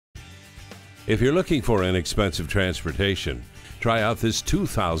If you're looking for inexpensive transportation, try out this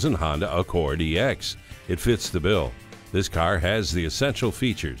 2000 Honda Accord EX. It fits the bill. This car has the essential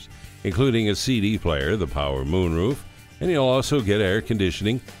features, including a CD player, the power moonroof, and you'll also get air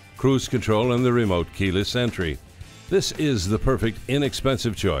conditioning, cruise control, and the remote keyless entry. This is the perfect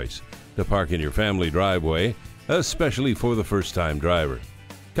inexpensive choice to park in your family driveway, especially for the first-time driver.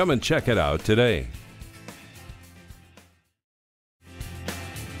 Come and check it out today.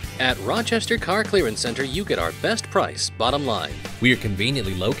 At Rochester Car Clearance Center, you get our best price, bottom line. We are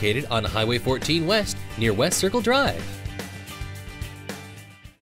conveniently located on Highway 14 West, near West Circle Drive.